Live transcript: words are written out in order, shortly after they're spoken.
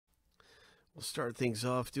We'll start things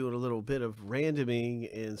off doing a little bit of randoming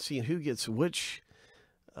and seeing who gets which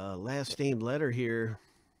last name letter here.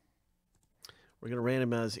 We're going to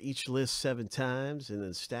randomize each list 7 times and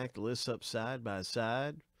then stack the lists up side by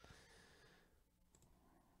side.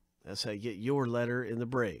 That's how you get your letter in the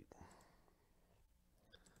break.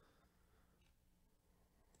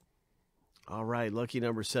 All right, lucky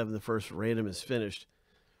number 7, the first random is finished.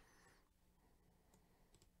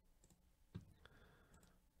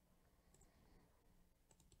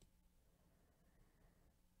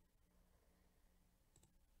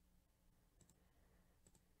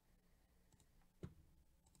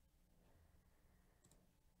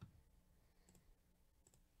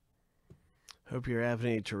 Hope you're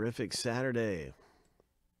having a terrific Saturday.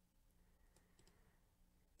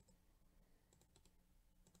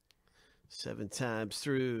 Seven times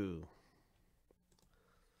through.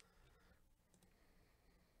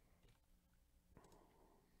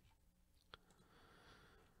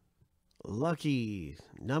 Lucky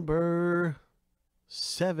number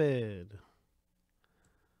 7.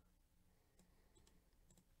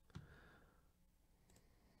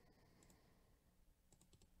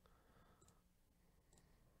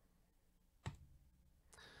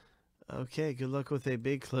 Okay, good luck with a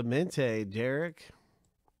big Clemente, Derek.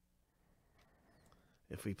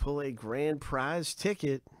 If we pull a grand prize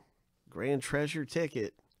ticket, grand treasure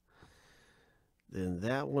ticket, then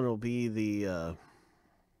that one will be the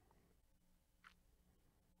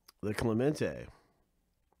Clemente.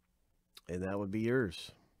 And that would be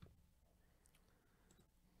yours.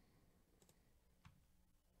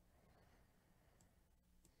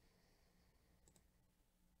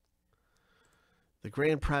 The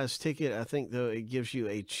grand prize ticket, I think, though, it gives you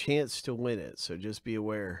a chance to win it. So just be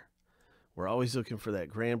aware. We're always looking for that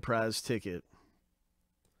grand prize ticket.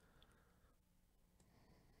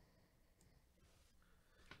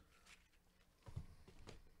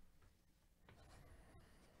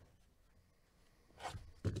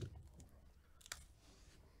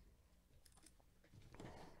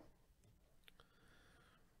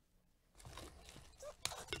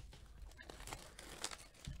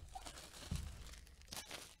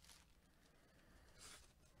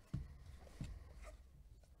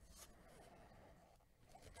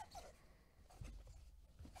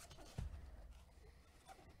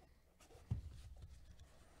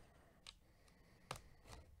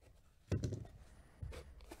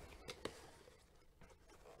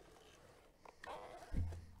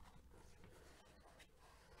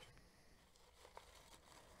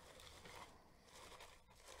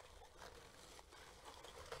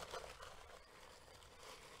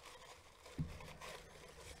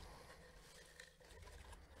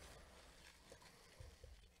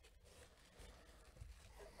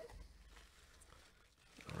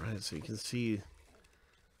 So you can see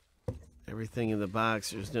everything in the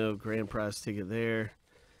box. There's no grand prize ticket there.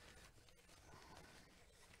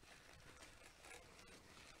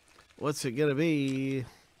 What's it going to be?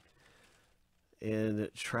 And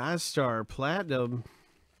Tristar Platinum.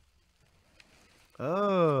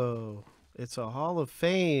 Oh, it's a Hall of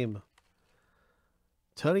Fame.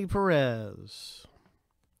 Tony Perez.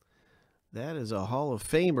 That is a Hall of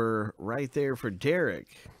Famer right there for Derek.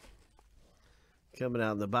 Coming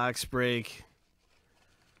out in the box break,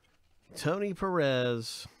 Tony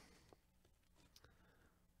Perez.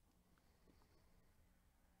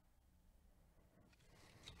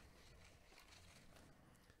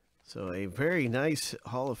 So a very nice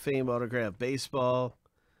Hall of Fame autograph baseball.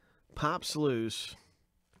 Pops loose.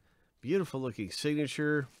 Beautiful looking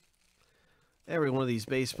signature. Every one of these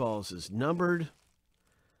baseballs is numbered.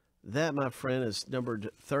 That, my friend, is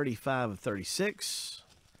numbered 35 of 36.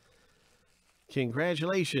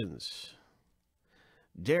 Congratulations,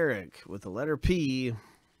 Derek, with the letter P,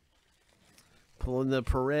 pulling the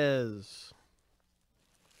Perez.